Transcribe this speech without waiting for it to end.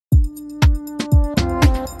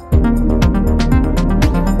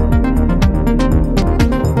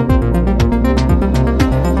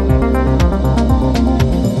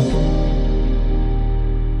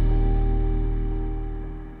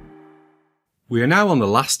We are now on the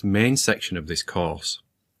last main section of this course.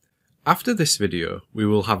 After this video, we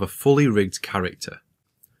will have a fully rigged character,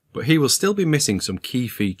 but he will still be missing some key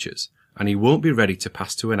features and he won't be ready to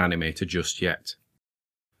pass to an animator just yet.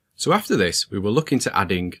 So after this, we will look into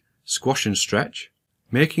adding squash and stretch,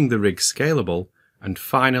 making the rig scalable, and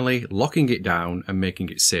finally locking it down and making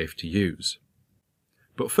it safe to use.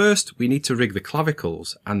 But first, we need to rig the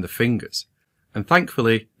clavicles and the fingers, and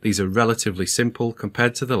thankfully these are relatively simple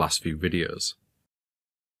compared to the last few videos.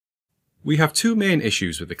 We have two main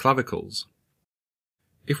issues with the clavicles.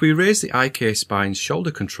 If we raise the IK spine's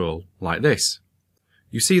shoulder control like this,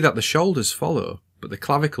 you see that the shoulders follow but the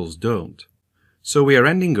clavicles don't, so we are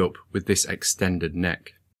ending up with this extended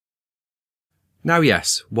neck. Now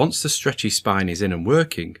yes, once the stretchy spine is in and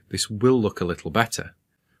working, this will look a little better,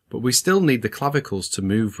 but we still need the clavicles to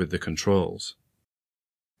move with the controls.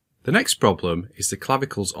 The next problem is the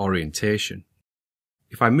clavicles orientation.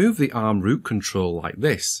 If I move the arm root control like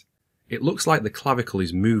this, it looks like the clavicle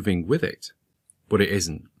is moving with it, but it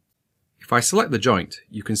isn't. If I select the joint,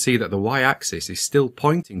 you can see that the y-axis is still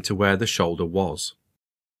pointing to where the shoulder was.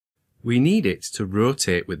 We need it to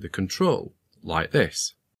rotate with the control, like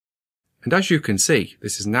this. And as you can see,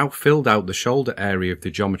 this has now filled out the shoulder area of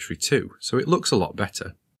the geometry too, so it looks a lot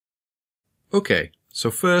better. Okay,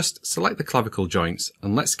 so first select the clavicle joints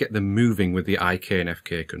and let's get them moving with the IK and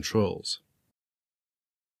FK controls.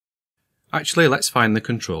 Actually, let's find the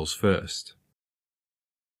controls first.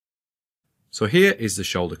 So here is the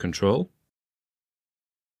shoulder control,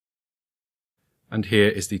 and here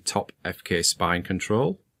is the top FK spine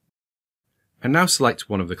control. And now select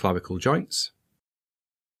one of the clavicle joints.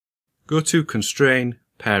 Go to Constraint,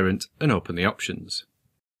 Parent, and open the options.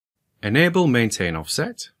 Enable Maintain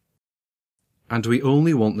Offset, and we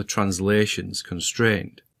only want the translations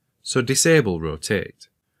constrained, so disable Rotate.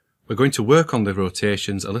 We're going to work on the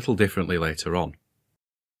rotations a little differently later on.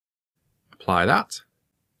 Apply that.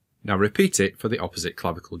 Now repeat it for the opposite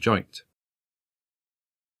clavicle joint.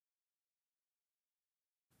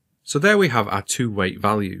 So there we have our two weight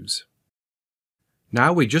values.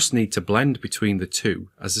 Now we just need to blend between the two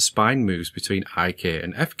as the spine moves between IK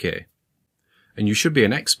and FK. And you should be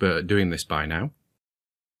an expert at doing this by now.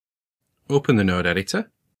 Open the node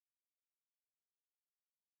editor.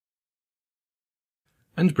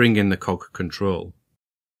 And bring in the cog control,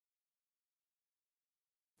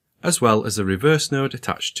 as well as a reverse node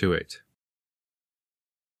attached to it.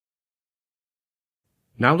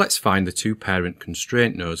 Now let's find the two parent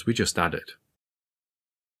constraint nodes we just added.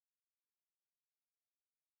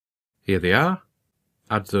 Here they are,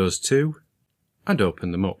 add those two, and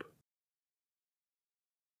open them up.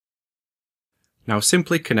 Now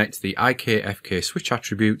simply connect the IK-FK switch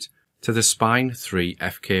attribute to the spine 3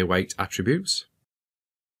 FK weight attributes.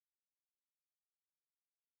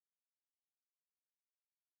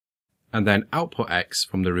 And then output X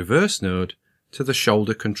from the reverse node to the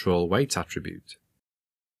shoulder control weight attribute.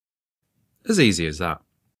 As easy as that.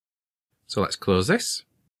 So let's close this.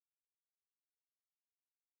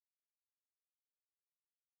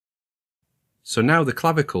 So now the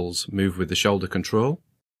clavicles move with the shoulder control.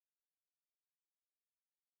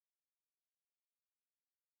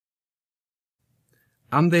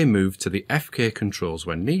 And they move to the FK controls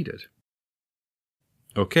when needed.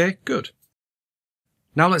 Okay, good.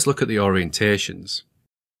 Now let's look at the orientations.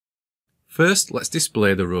 First, let's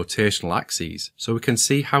display the rotational axes so we can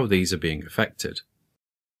see how these are being affected.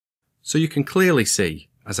 So you can clearly see,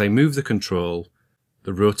 as I move the control,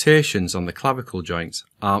 the rotations on the clavicle joints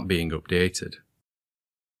aren't being updated.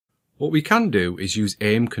 What we can do is use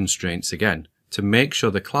aim constraints again to make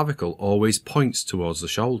sure the clavicle always points towards the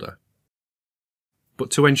shoulder.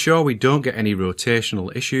 But to ensure we don't get any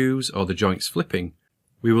rotational issues or the joints flipping,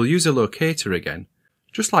 we will use a locator again,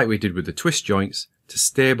 just like we did with the twist joints, to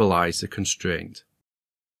stabilize the constraint.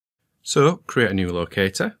 So create a new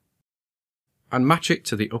locator and match it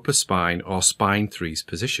to the upper spine or spine 3's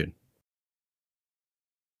position.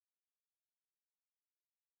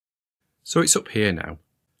 So it's up here now.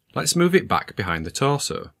 Let's move it back behind the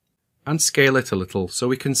torso and scale it a little so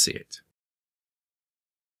we can see it.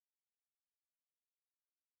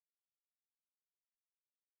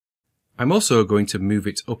 I'm also going to move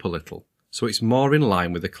it up a little so it's more in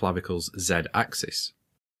line with the clavicle's Z-axis.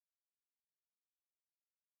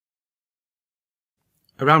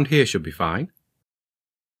 Around here should be fine.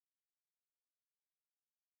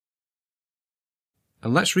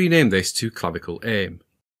 And let's rename this to clavicle aim.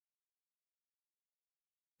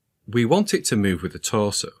 We want it to move with the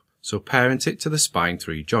torso, so parent it to the spine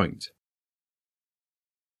 3 joint.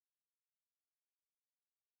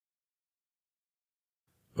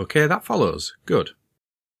 Okay, that follows. Good.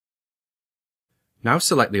 Now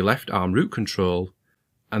select the left arm root control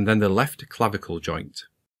and then the left clavicle joint.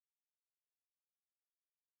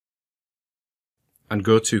 And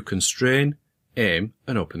go to Constraint, Aim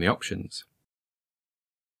and open the options.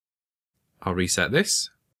 I'll reset this.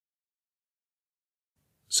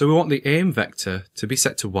 So we want the aim vector to be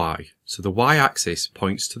set to Y, so the Y axis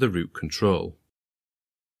points to the root control.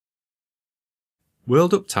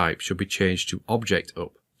 World up type should be changed to Object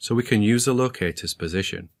Up, so we can use the locator's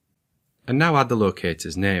position. And now add the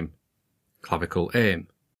locator's name, Clavicle Aim.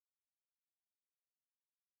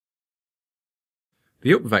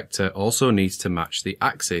 The up vector also needs to match the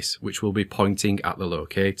axis which will be pointing at the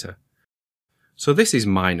locator. So this is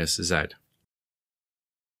 -Z.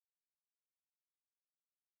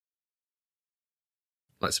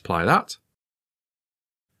 Let's apply that.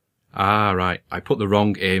 Right, I put the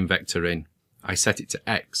wrong aim vector in. I set it to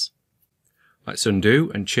X. Let's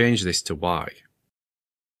undo and change this to Y.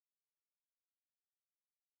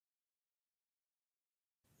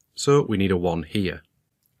 So we need a 1 here.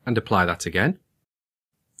 And apply that again.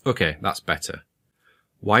 Okay, that's better.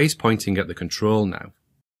 Y is pointing at the control now.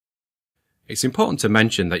 It's important to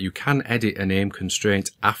mention that you can edit an aim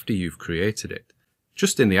constraint after you've created it,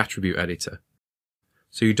 just in the attribute editor.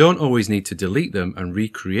 So you don't always need to delete them and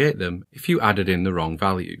recreate them if you added in the wrong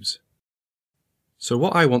values. So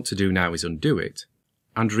what I want to do now is undo it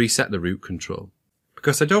and reset the root control,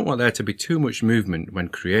 because I don't want there to be too much movement when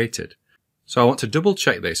created. So I want to double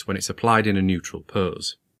check this when it's applied in a neutral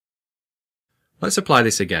pose. Let's apply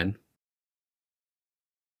this again.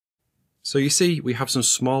 So you see we have some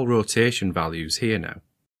small rotation values here now.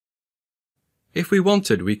 If we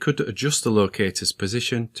wanted, we could adjust the locator's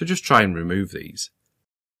position to just try and remove these.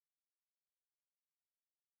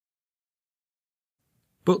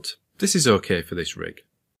 But this is okay for this rig.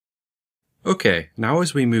 Okay, now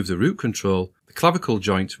as we move the root control, the clavicle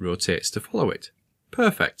joint rotates to follow it.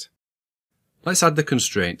 Perfect. Let's add the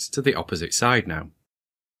constraint to the opposite side now.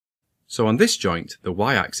 So on this joint, the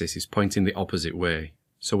y-axis is pointing the opposite way,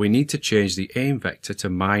 so we need to change the aim vector to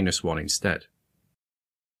 -1 instead.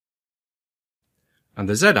 And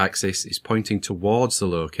the z-axis is pointing towards the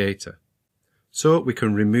locator, so we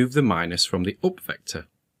can remove the minus from the up vector.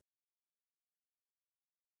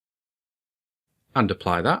 And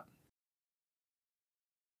apply that.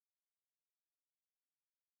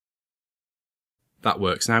 That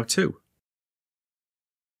works now too.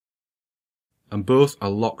 And both are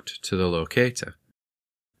locked to the locator,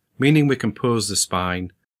 meaning we can pose the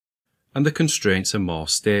spine and the constraints are more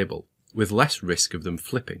stable, with less risk of them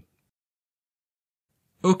flipping.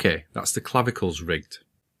 Okay, that's the clavicles rigged.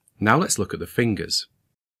 Now let's look at the fingers.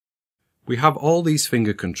 We have all these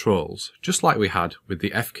finger controls, just like we had with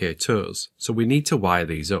the FK toes, so we need to wire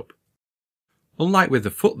these up. Unlike with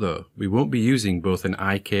the foot though, we won't be using both an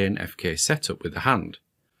IK and FK setup with the hand.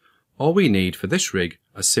 All we need for this rig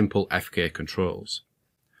are simple FK controls.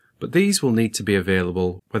 But these will need to be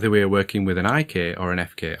available whether we are working with an IK or an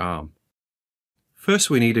FK arm. First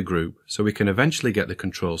we need a group so we can eventually get the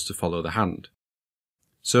controls to follow the hand.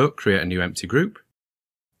 So create a new empty group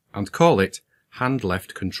and call it Hand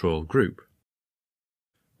Left Control Group.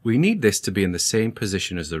 We need this to be in the same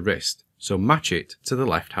position as the wrist, so match it to the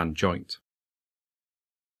left hand joint.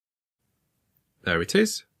 There it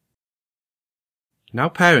is. Now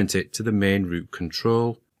parent it to the main root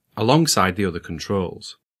control alongside the other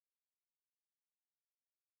controls.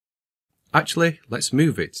 Actually, let's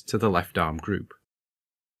move it to the left arm group.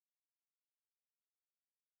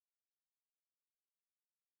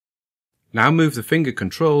 Now move the finger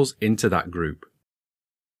controls into that group.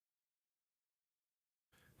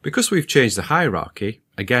 Because we've changed the hierarchy,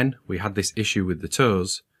 again we had this issue with the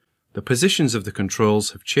toes, the positions of the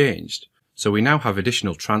controls have changed, so we now have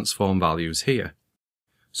additional transform values here.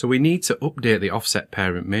 So we need to update the offset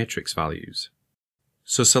parent matrix values.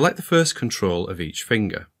 So select the first control of each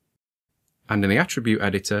finger, and in the attribute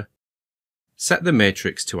editor, set the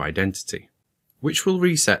matrix to identity, which will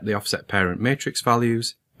reset the offset parent matrix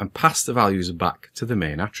values and pass the values back to the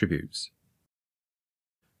main attributes.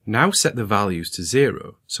 Now set the values to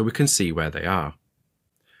 0 so we can see where they are.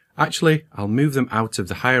 Actually, I'll move them out of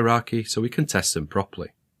the hierarchy so we can test them properly.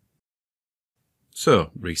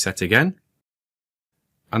 So, reset again.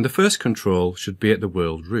 And the first control should be at the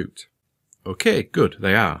world root. Okay, good,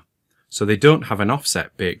 they are. So they don't have an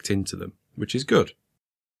offset baked into them, which is good.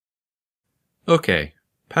 Okay,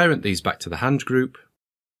 parent these back to the hand group,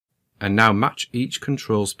 and now match each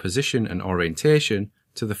control's position and orientation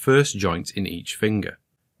to the first joint in each finger,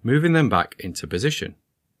 moving them back into position.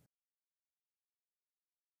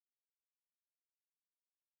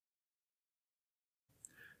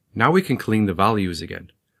 Now we can clean the values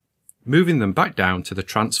again. moving them back down to the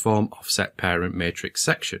Transform Offset Parent Matrix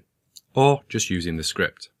section, or just using the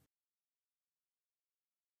script.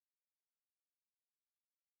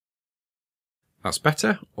 That's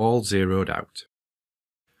better, all zeroed out.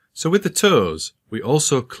 So with the toes, we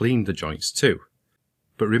also cleaned the joints too.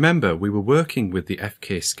 But remember, we were working with the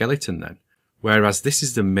FK skeleton then, whereas this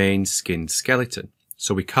is the main skinned skeleton,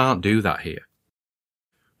 so we can't do that here.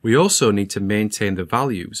 We also need to maintain the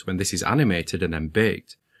values when this is animated and then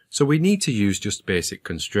baked, so we need to use just basic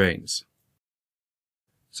constraints.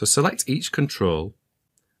 So select each control,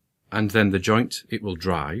 and then the joint it will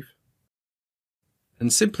drive,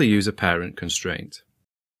 and simply use a parent constraint.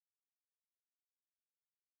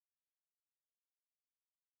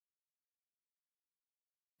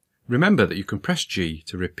 Remember that you can press G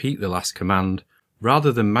to repeat the last command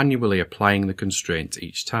rather than manually applying the constraint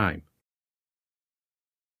each time.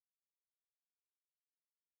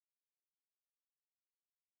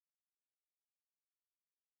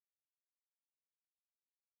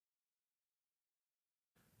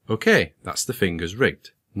 Okay, that's the fingers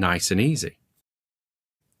rigged. Nice and easy.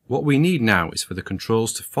 What we need now is for the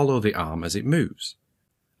controls to follow the arm as it moves.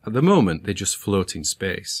 At the moment, they just float in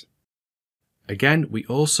space. Again, we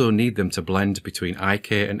also need them to blend between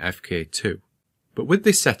IK and FK too. But with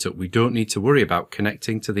this setup, we don't need to worry about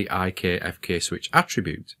connecting to the IK-FK switch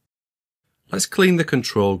attribute. Let's clean the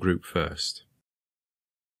control group first.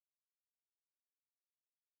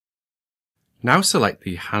 Now select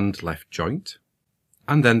the hand left joint,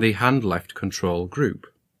 and then the hand left control group,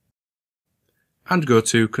 and go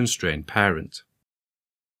to Constrain Parent.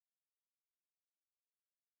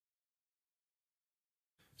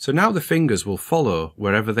 So now the fingers will follow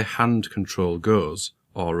wherever the hand control goes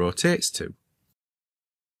or rotates to.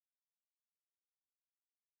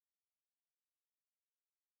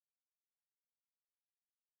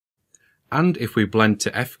 And if we blend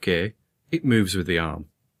to FK, it moves with the arm.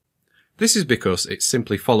 This is because it's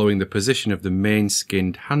simply following the position of the main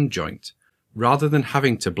skinned hand joint, rather than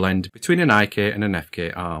having to blend between an IK and an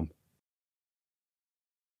FK arm.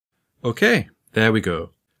 Okay, there we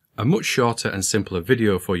go. A much shorter and simpler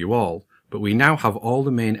video for you all, but we now have all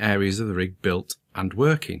the main areas of the rig built and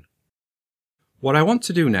working. What I want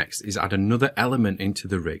to do next is add another element into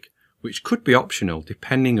the rig, which could be optional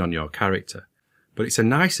depending on your character, but it's a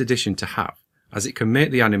nice addition to have, as it can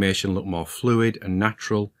make the animation look more fluid and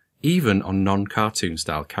natural, even on non-cartoon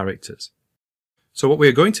style characters. So what we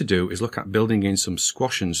are going to do is look at building in some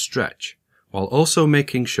squash and stretch, while also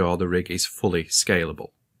making sure the rig is fully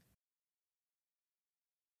scalable.